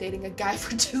she's been dating a guy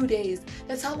for 2 days.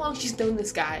 That's how long she's known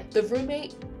this guy. The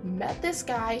roommate met this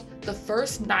guy the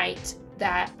first night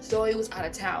that Zoey was out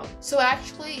of town. So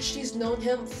actually she's known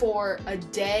him for a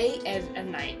day and a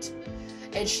night.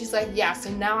 And she's like, yeah, so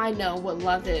now I know what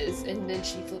love is. And then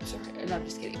she flips her hair. And I'm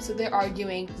just kidding. So they're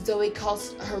arguing. Zoey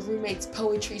calls her roommate's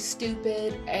poetry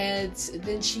stupid. And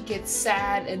then she gets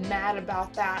sad and mad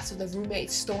about that. So the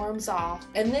roommate storms off.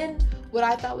 And then what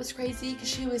I thought was crazy, because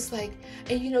she was like,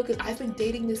 and you know, because I've been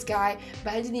dating this guy,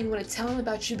 but I didn't even want to tell him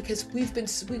about you because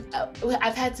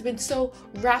I've had to been so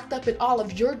wrapped up in all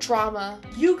of your drama.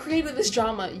 You created this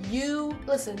drama.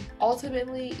 Listen,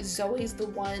 ultimately, Zoe's the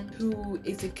one who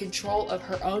is in control of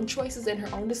her own choices and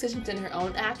her own decisions and her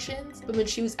own actions. But when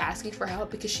she was asking for help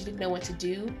because she didn't know what to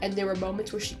do, and there were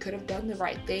moments where she could have done the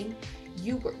right thing,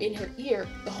 you were in her ear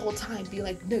the whole time, being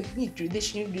like, no, you need to do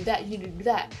this, you need to do that, you need to do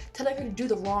that, telling her to do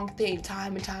the wrong thing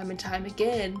time and time and time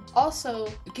again. Also,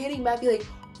 getting mad, be like,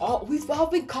 oh, we've all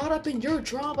been caught up in your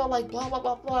drama, like blah blah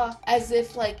blah blah, as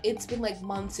if like it's been like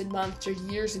months and months or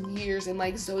years and years, and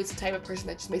like Zoe's the type of person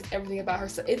that just makes everything about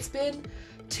herself. It's been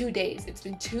 2 days. It's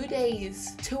been 2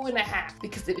 days, 2.5,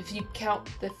 because if you count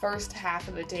the first half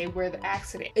of the day where the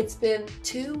accident, it's been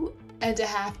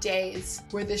 2.5 days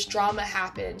where this drama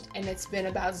happened, and it's been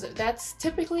about that's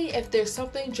typically, if there's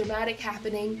something dramatic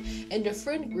happening in the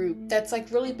friend group that's like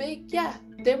really big, yeah,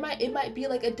 it might be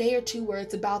like a day or two where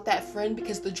it's about that friend,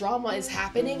 because the drama is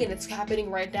happening and it's happening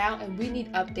right now, and we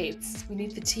need updates. We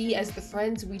need the tea as the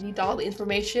friends. We need all the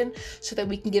information so that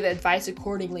we can give advice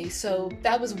accordingly. So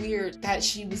that was weird that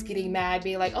she was getting mad,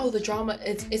 being like, oh, the drama,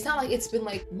 it's not like it's been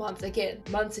like months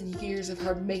and years of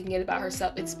her making it about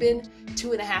herself. It's been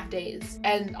 2.5 days,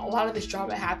 and a lot of this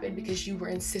drama happened because you were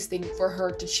insisting for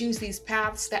her to choose these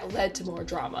paths that led to more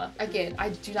drama. Again, I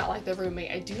do not like the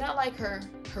roommate. I do not like her.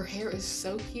 Her hair is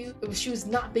so cute. She was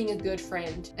not being a good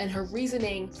friend, and her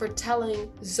reasoning for telling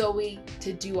Zoey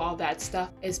to do all that stuff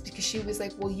is because she was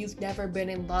like, well, you've never been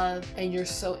in love and you're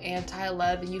so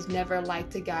anti-love and you've never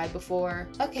liked a guy before.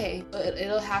 Okay,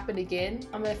 it'll happen again.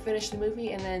 I'm gonna finish the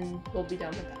movie and then we'll be done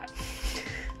with that.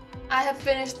 I have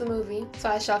finished the movie, so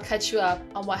I shall catch you up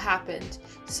on what happened.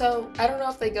 So I don't know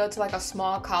if they go to like a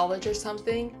small college or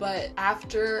something, but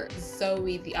after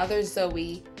Zoey, the other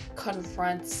Zoey,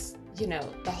 confronts, you know,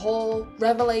 the whole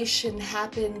revelation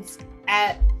happens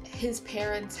at his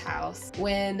parents' house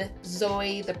when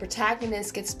Zoey, the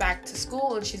protagonist, gets back to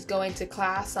school and she's going to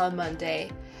class on Monday.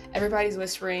 Everybody's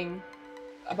whispering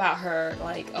about her,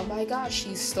 like, oh my gosh,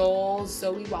 she stole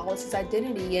Zoe Wallace's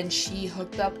identity and she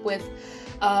hooked up with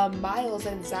Miles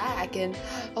and Zach, and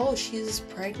oh, she's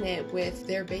pregnant with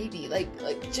their baby. Like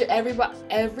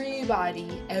everybody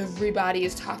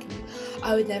is talking.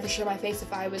 I would never show my face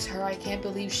if I was her. I can't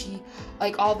believe she,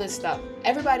 like, all this stuff.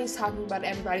 Everybody's talking about it.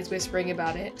 Everybody's whispering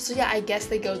about it. So yeah, I guess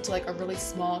they go to like a really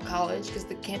small college because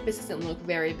the campus doesn't look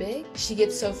very big. She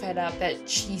gets so fed up that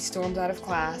she storms out of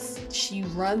class. She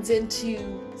runs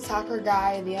into soccer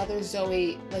guy and the other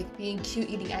Zoe, like being cute,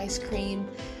 eating ice cream,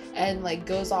 and like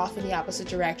goes off in the opposite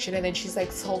direction, and then she's like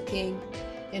sulking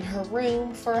in her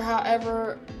room for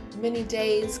however many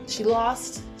days. She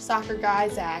lost soccer guy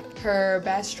Zach, her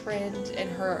best friend, and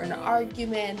her in an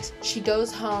argument. She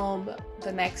goes home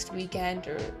the next weekend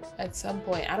or at some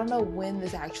point. I don't know when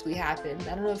this actually happened.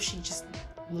 I don't know if she just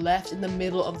left in the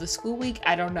middle of the school week,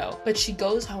 I don't know. But she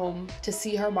goes home to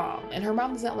see her mom, and her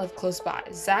mom does not live close by.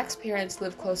 Zach's parents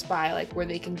live close by, like where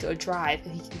they can go drive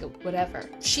and he can go whatever.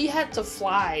 She had to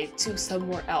fly to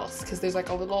somewhere else because there's like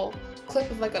a little clip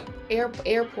of like a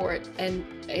airport and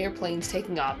airplanes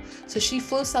taking off. So she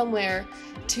flew somewhere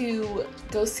to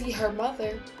go see her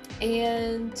mother,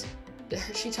 and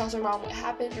she tells her mom what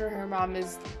happened, or her mom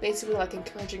is basically like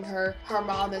encouraging her. Her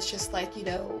mom is just like, you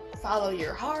know, follow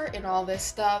your heart and all this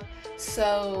stuff.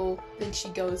 So then she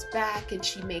goes back and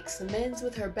she makes amends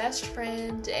with her best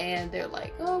friend, and they're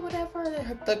like, oh, whatever.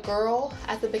 The girl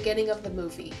at the beginning of the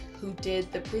movie who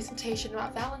did the presentation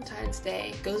about Valentine's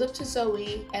Day goes up to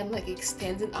Zoe and like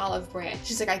extends an olive branch.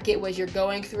 She's like, I get what you're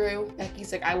going through.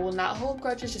 Becky's like, I will not hold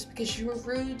grudges just because you were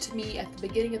rude to me at the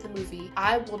beginning of the movie.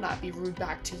 I will not be rude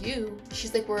back to you.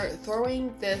 She's like, we're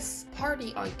throwing this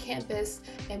party on campus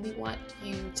and we want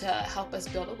you to help us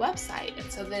build a website.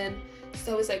 And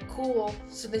so it's like, cool.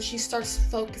 So then she starts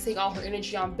focusing all her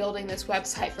energy on building this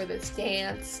website for this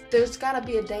dance. There's gotta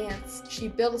be a dance. She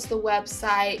builds the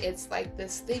website. It's like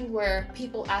this thing where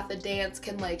people at the dance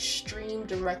can like stream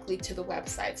directly to the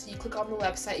website. So you click on the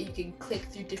website, you can click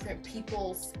through different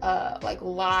people's like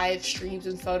live streams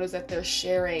and photos that they're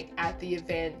sharing at the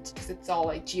event, because it's all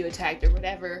like geotagged or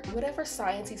whatever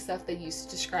sciencey stuff they use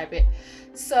to describe it.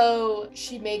 So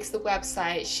she makes the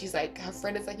website. She's like, her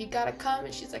friend is like, you gotta come,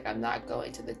 and she's like, I'm not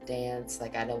going to the dance.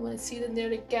 Like, I don't want to see them there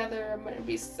together. I'm gonna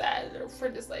be sad. And her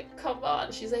friend is like, come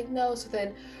on. She's like, no. So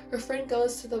then her friend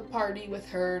goes to the party with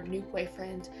her new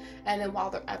boyfriend, and then while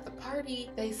they're at the party,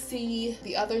 they see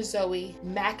the other Zoe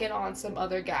macking on some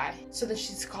other guy. So then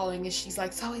she's calling and she's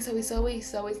like, Zoe.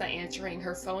 Zoe's not answering.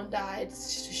 Her phone died.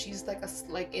 She's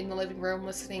like in the living room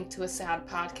listening to a sad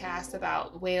podcast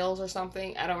about whales or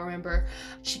something. I don't remember.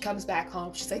 She comes back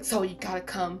home. She's like, Zoe, you gotta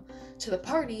come to the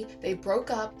party. They broke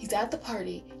up. He's at the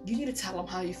party. You need to tell him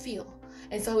how you feel.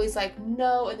 And so he's like,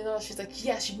 no. And then she's like,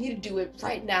 yes, you need to do it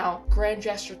right now. Grand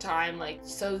gesture time. Like,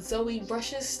 so Zoe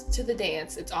rushes to the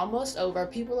dance. It's almost over.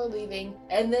 People are leaving.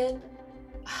 And then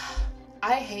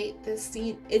I hate this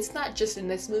scene. It's not just in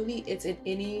this movie. It's in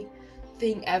any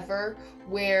thing ever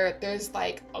where there's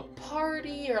like a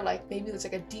party, or like maybe there's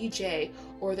like a DJ,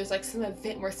 or there's like some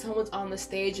event where someone's on the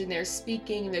stage and they're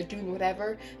speaking and they're doing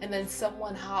whatever, and then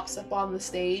someone hops up on the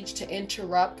stage to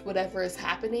interrupt whatever is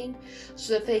happening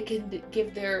so that they can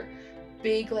give their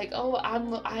big like, oh,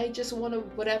 I just want to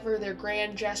whatever, their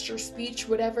grand gesture speech,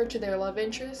 whatever, to their love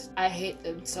interest. I hate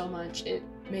them so much. It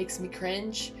makes me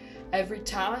cringe every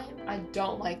time. I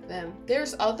don't like them.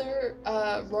 There's other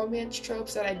romance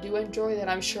tropes that I do enjoy that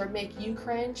I'm sure make you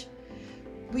cringe.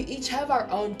 We each have our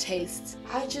own tastes.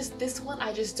 This one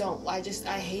I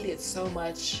hate it so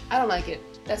much. I don't like it.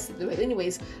 That's the way.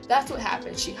 Anyways, that's what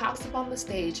happens. She hops up on the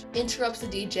stage, interrupts the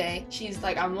DJ. She's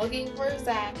like, I'm looking for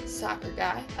Zach, soccer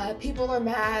guy. People are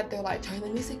mad. They're like, turn the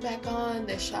music back on.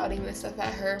 They're shouting this stuff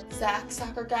at her. Zach,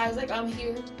 soccer guy's like, I'm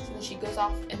here. So then she goes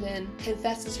off and then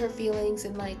confesses her feelings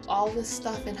and like all this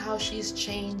stuff, and how she's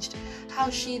changed, how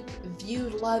she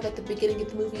viewed love at the beginning of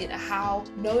the movie, and how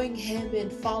knowing him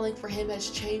and falling for him has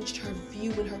changed her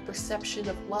view and her perception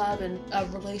of love and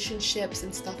of relationships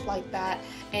and stuff like that.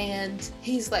 And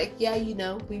he's like, yeah, you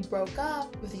know, we broke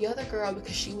up with the other girl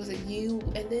because she wasn't you.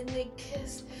 And then they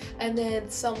kissed, and then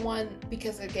someone,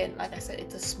 because again, like I said,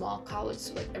 it's a small college,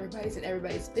 so like everybody's in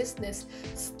everybody's business,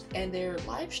 and they're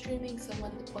live streaming.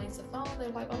 Someone points the phone, they're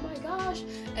like, oh my gosh.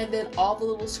 And then all the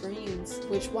little screens,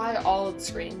 which why are all of the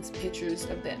screens pictures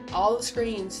of them? All the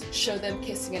screens show them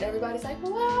kissing, and everybody's like,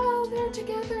 wow, they're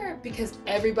together, because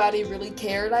everybody really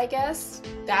cared, I guess.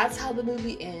 That's how the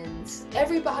movie ends.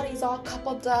 Everybody's all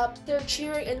coupled up, they're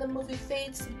cheering, and the movie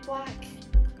fades to black.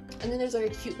 And then there's like a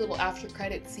cute little after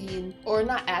credit scene, or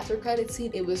not after credit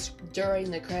scene, it was during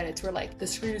the credits where like the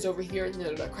screen is over here and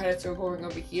the credits are going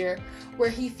over here, where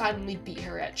he finally beat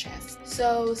her at chess.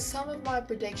 So some of my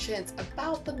predictions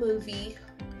about the movie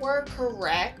were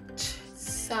correct.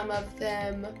 Some of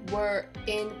them were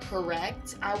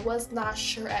incorrect. I was not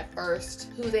sure at first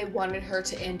who they wanted her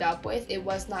to end up with. It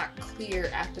was not clear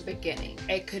at the beginning.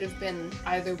 It could have been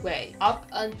either way, up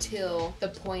until the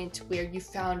point where you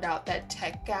found out that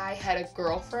tech guy had a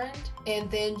girlfriend, and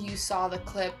then you saw the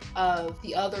clip of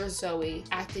the other Zoey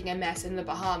acting a mess in the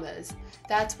Bahamas.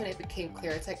 That's when it became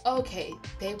clear. It's like, okay,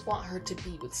 they want her to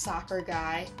be with soccer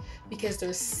guy because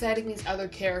they're setting these other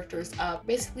characters up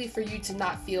basically for you to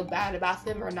not feel bad about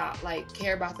them or not like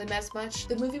care about them as much.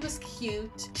 The movie was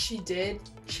cute. She did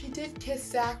kiss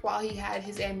Zach while he had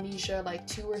his amnesia like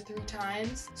 2 or 3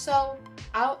 times. So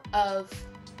out of,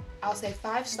 I'll say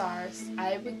 5 stars,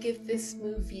 I would give this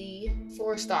movie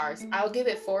 4 stars. I'll give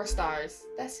it 4 stars.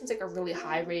 That seems like a really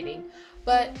high rating,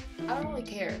 but I don't really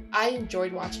care. I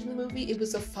enjoyed watching the movie. It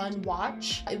was a fun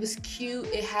watch. It was cute.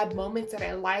 It had moments that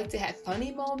I liked. It had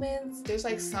funny moments. There's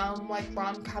like some like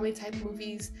rom-com type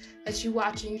movies that you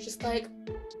watch and you're just like,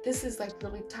 this is like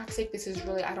really toxic. This is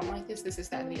really, I don't like this. This is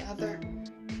that and the other.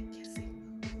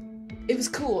 It was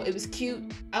cool. It was cute.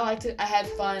 I liked it. I had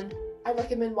fun. I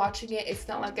recommend watching it. It's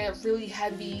not like a really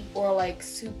heavy or like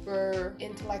super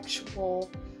intellectual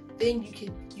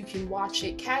thing. You can watch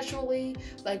it casually,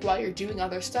 like while you're doing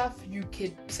other stuff. You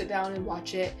could sit down and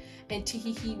watch it and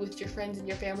tee-hee-hee with your friends and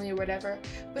your family or whatever.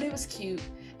 But it was cute.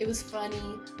 It was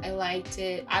funny. I liked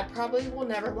it. I probably will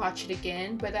never watch it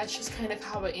again, but that's just kind of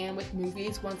how I am with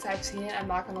movies. Once I've seen it, I'm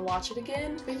not gonna watch it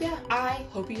again. But yeah, I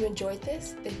hope you enjoyed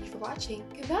this. Thank you for watching.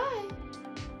 Goodbye.